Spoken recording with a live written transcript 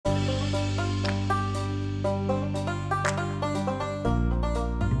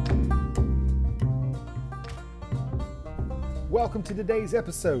Welcome to today's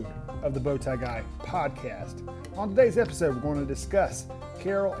episode of the Bowtie Guy podcast. On today's episode, we're going to discuss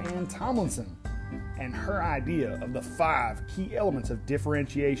Carol Ann Tomlinson and her idea of the 5 key elements of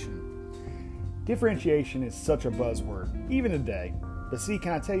differentiation. Differentiation is such a buzzword, even today. But see,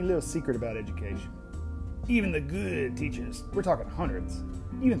 can I tell you a little secret about education? Even the good teachers, we're talking hundreds,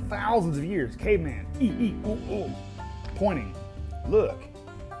 even thousands of years, caveman, pointing, look,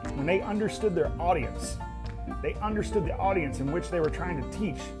 when they understood their audience, they understood the audience in which they were trying to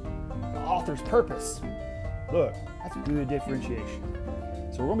teach, the author's purpose. Look, that's good differentiation.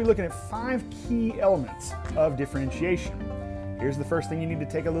 So we're going to be looking at 5 key elements of differentiation. Here's the first thing you need to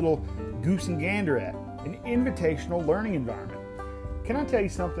take a little goose and gander at: an invitational learning environment. Can I tell you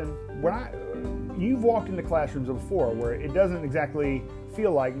something? You've walked into classrooms before where it doesn't exactly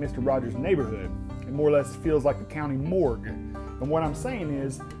feel like Mr. Rogers' neighborhood. It more or less feels like the county morgue. And what I'm saying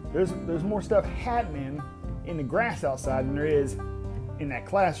is there's more stuff happening in the grass outside than there is in that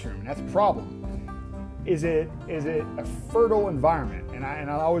classroom, and that's a problem. Is it a fertile environment? And I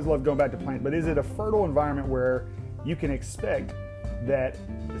always love going back to plants, but is it a fertile environment where you can expect that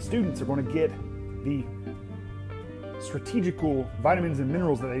the students are going to get the strategical vitamins and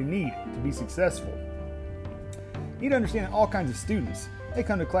minerals that they need to be successful? You need to understand that all kinds of students, they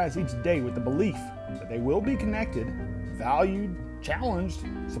come to class each day with the belief that they will be connected, valued, challenged,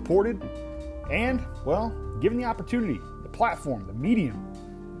 supported, and, well, given the opportunity, the platform, the medium,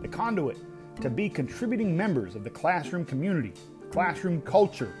 the conduit to be contributing members of the classroom community, classroom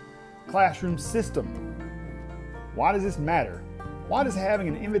culture, classroom system. Why does this matter? Why does having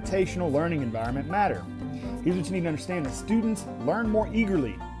an invitational learning environment matter? Here's what you need to understand: that students learn more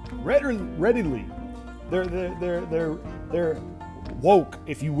eagerly, readily. They're woke,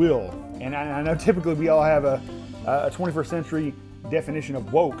 if you will. And I know typically we all have a 21st century definition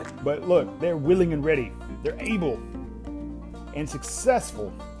of woke, but look, they're willing and ready. They're able and successful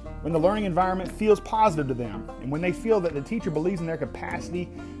when the learning environment feels positive to them and when they feel that the teacher believes in their capacity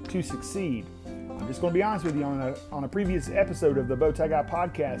to succeed. I'm just going to be honest with you. On a previous episode of the Bowtie Guy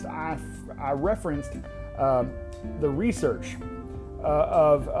podcast, I referenced the research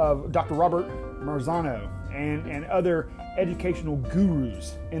of Dr. Robert Marzano and other educational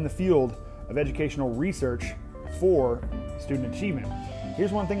gurus in the field of educational research for student achievement.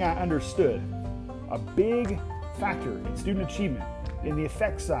 Here's one thing I understood: a big factor in student achievement, in the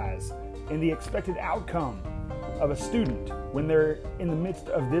effect size, in the expected outcome of a student when they're in the midst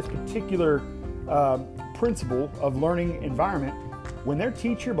of this particular principle of learning environment, when their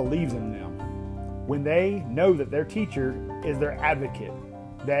teacher believes in them, when they know that their teacher is their advocate,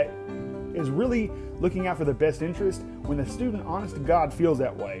 that is really looking out for their best interest. When the student, honest to God, feels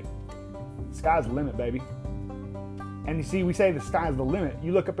that way, sky's the limit, baby. And you see, we say the sky's the limit.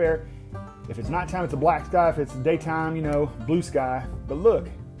 You look up there, if it's nighttime, it's a black sky. If it's daytime, blue sky. But look,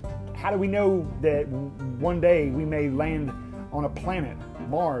 how do we know that one day we may land on a planet,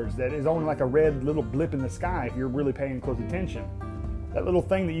 Mars, that is only like a red little blip in the sky if you're really paying close attention? That little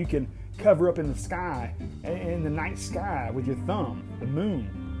thing that you can cover up in the sky, in the night sky with your thumb, the moon.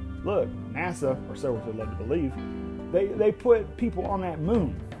 Look, NASA, or so we're led to believe, they put people on that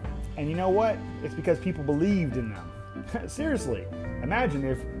moon. And you know what? It's because people believed in them. Seriously, imagine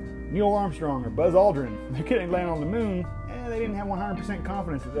if Neil Armstrong or Buzz Aldrin, they couldn't land on the moon, and they didn't have 100%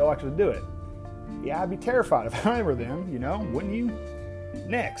 confidence that they'll actually do it. Yeah, I'd be terrified if I were them, wouldn't you?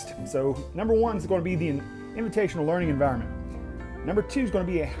 Next, so number 1 is going to be the invitational learning environment. Number 2 is going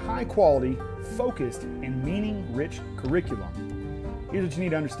to be a high quality, focused, and meaning-rich curriculum. Here's what you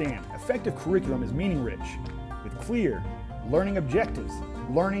need to understand: effective curriculum is meaning-rich, with clear learning objectives,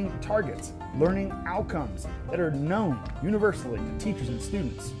 learning targets, learning outcomes that are known universally to teachers and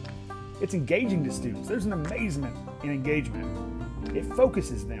students. It's engaging to students. There's an amazement in engagement. It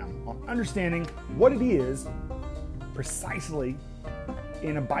focuses them on understanding what it is precisely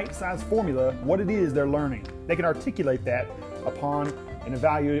in a bite-sized formula, what it is they're learning. They can articulate that upon an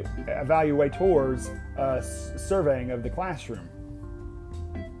evaluator's surveying of the classroom.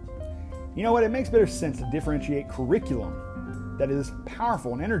 You know what? It makes better sense to differentiate curriculum that is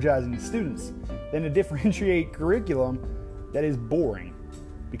powerful and energizing to students than to differentiate curriculum that is boring.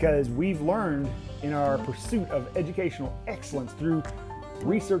 Because we've learned in our pursuit of educational excellence through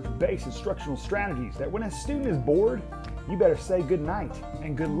research-based instructional strategies that when a student is bored, you better say good night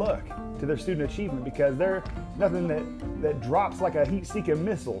and good luck to their student achievement, because there's nothing that drops like a heat-seeking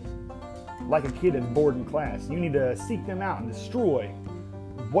missile like a kid is bored in class. You need to seek them out and destroy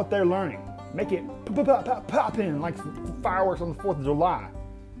what they're learning. Make it pop in like fireworks on the 4th of July.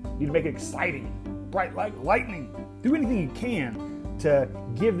 You need to make it exciting, bright like lightning. Do anything you can to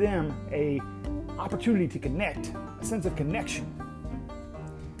give them a opportunity to connect, a sense of connection.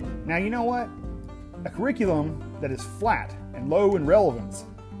 Now, you know what? A curriculum that is flat and low in relevance,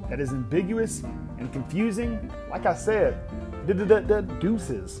 that is ambiguous and confusing, like I said,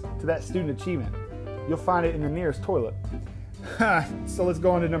 deuces to that student achievement. You'll find it in the nearest toilet. So let's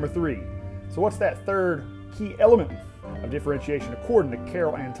go on to number 3. So what's that third key element of differentiation according to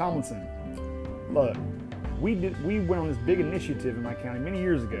Carol Ann Tomlinson? Look, we went on this big initiative in my county many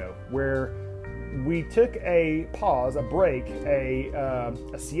years ago where we took a pause, a break, a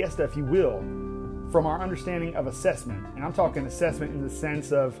siesta, if you will, from our understanding of assessment. And I'm talking assessment in the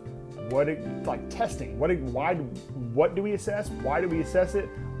sense of like testing. What do we assess? Why do we assess it?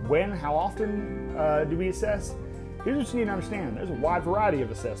 When? How often do we assess? Here's what you need to understand. There's a wide variety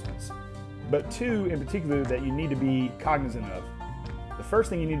of assessments, but 2 in particular that you need to be cognizant of. The first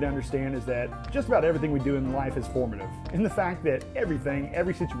thing you need to understand is that just about everything we do in life is formative, in the fact that everything,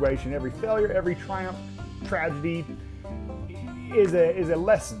 every situation, every failure, every triumph, tragedy is a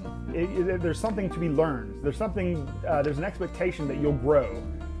lesson. There's something to be learned. There's an expectation that you'll grow.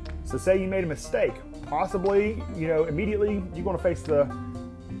 So say you made a mistake, possibly, immediately you're going to face the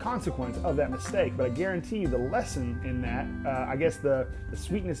consequence of that mistake, but I guarantee you the lesson in that, I guess the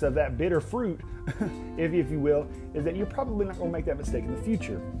sweetness of that bitter fruit, if you will, is that you're probably not going to make that mistake in the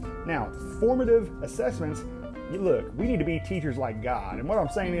future. Now, formative assessments, look, we need to be teachers like God. And what I'm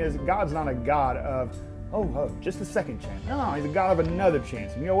saying is God's not a God of, just a second chance. No, He's a God of another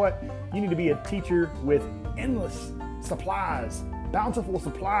chance. And you know what? You need to be a teacher with endless supplies, bountiful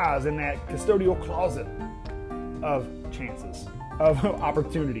supplies in that custodial closet of chances, of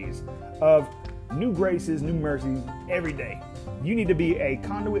opportunities, of new graces, new mercies every day. You need to be a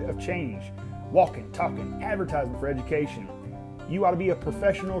conduit of change, walking, talking, advertising for education. You ought to be a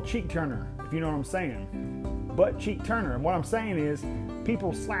professional cheek turner, if you know what I'm saying. Butt cheek turner. And what I'm saying is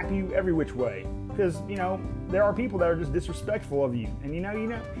people slap you every which way because, there are people that are just disrespectful of you. And you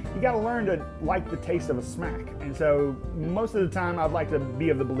got to learn to like the taste of a smack. And so most of the time I'd like to be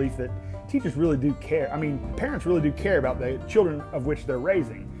of the belief that teachers really do care. Parents really do care about the children of which they're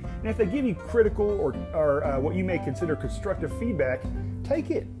raising. And if they give you critical or what you may consider constructive feedback,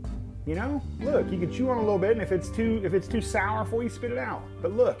 take it. Look, you can chew on it a little bit, and if it's too sour for you, spit it out.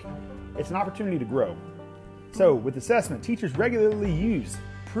 But look, it's an opportunity to grow. So with assessment, teachers regularly use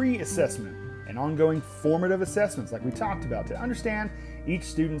pre-assessment and ongoing formative assessments, like we talked about, to understand each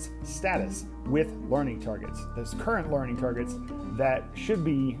student's status with learning targets, those current learning targets that should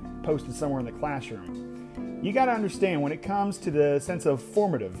be posted somewhere in the classroom. You got to understand when it comes to the sense of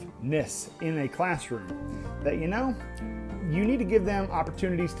formativeness in a classroom that, you need to give them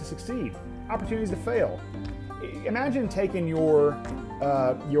opportunities to succeed, opportunities to fail. Imagine taking your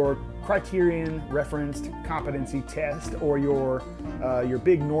criterion referenced competency test, or your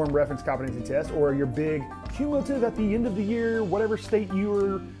big norm reference competency test, or your big cumulative at the end of the year, whatever state you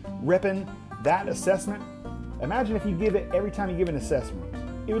were repping, that assessment. Imagine if you give it every time you give an assessment.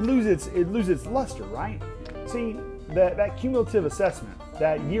 It would lose its luster, right? See, that cumulative assessment,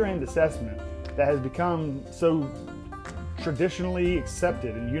 that year-end assessment that has become so traditionally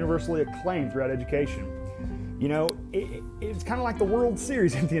accepted and universally acclaimed throughout education, it's kind of like the World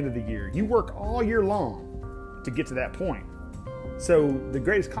Series at the end of the year. You work all year long to get to that point. So the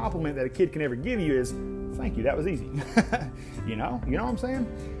greatest compliment that a kid can ever give you is, thank you, that was easy. You know what I'm saying?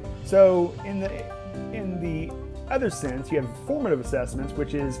 So in the other sense, you have formative assessments,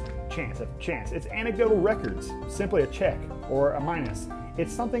 which is chance. It's anecdotal records, simply a check or a minus.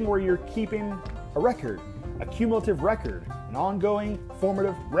 It's something where you're keeping a record, a cumulative record, an ongoing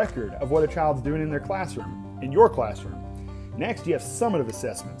formative record of what a child's doing in their classroom, in your classroom. Next, you have summative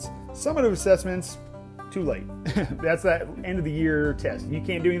assessments. Summative assessments, too late. That's that end of the year test. You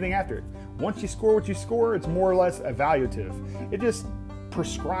can't do anything after it. Once you score what you score, it's more or less evaluative. It just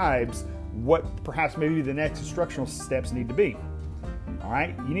prescribes what perhaps maybe the next instructional steps need to be. All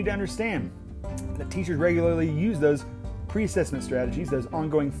right, you need to understand that teachers regularly use those pre-assessment strategies, those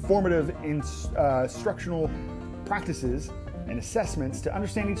ongoing formative instructional practices and assessments to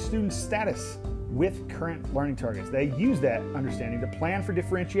understand each student's status with current learning targets. They use that understanding to plan for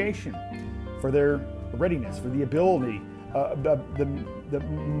differentiation, for their readiness, for the ability, the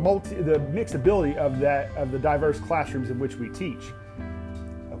mixed ability of the diverse classrooms in which we teach.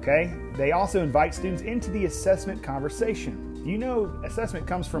 Okay? They also invite students into the assessment conversation. Assessment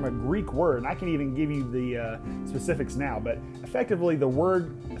comes from a Greek word, and I can even give you the specifics now, but effectively the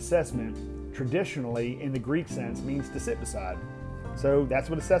word assessment traditionally in the Greek sense means to sit beside. So that's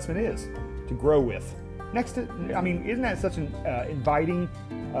what assessment is, to grow with. Isn't that such an inviting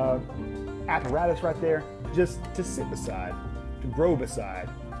apparatus right there? Just to sit beside, to grow beside.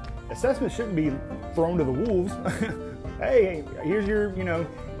 Assessment shouldn't be thrown to the wolves. Hey, here's your, I'm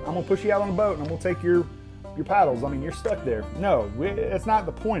gonna push you out on a boat and I'm gonna take your paddles. I mean, you're stuck there. No, that's not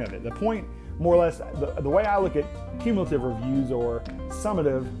the point of it. The point, more or less, the way I look at cumulative reviews or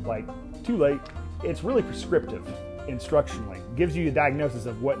summative, like too late, it's really prescriptive instructionally. It gives you a diagnosis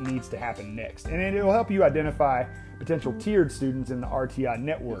of what needs to happen next. And it'll help you identify potential tiered students in the RTI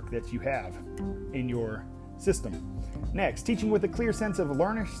network that you have in your system. Next, teaching with a clear sense of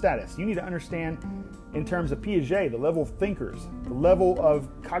learner status. You need to understand in terms of Piaget, the level of thinkers, the level of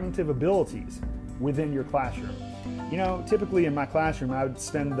cognitive abilities within your classroom. Typically in my classroom, I would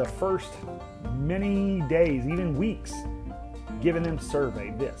spend the first many days, even weeks, giving them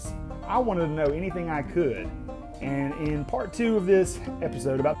survey this. I wanted to know anything I could. And in part 2 of this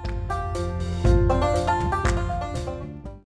episode about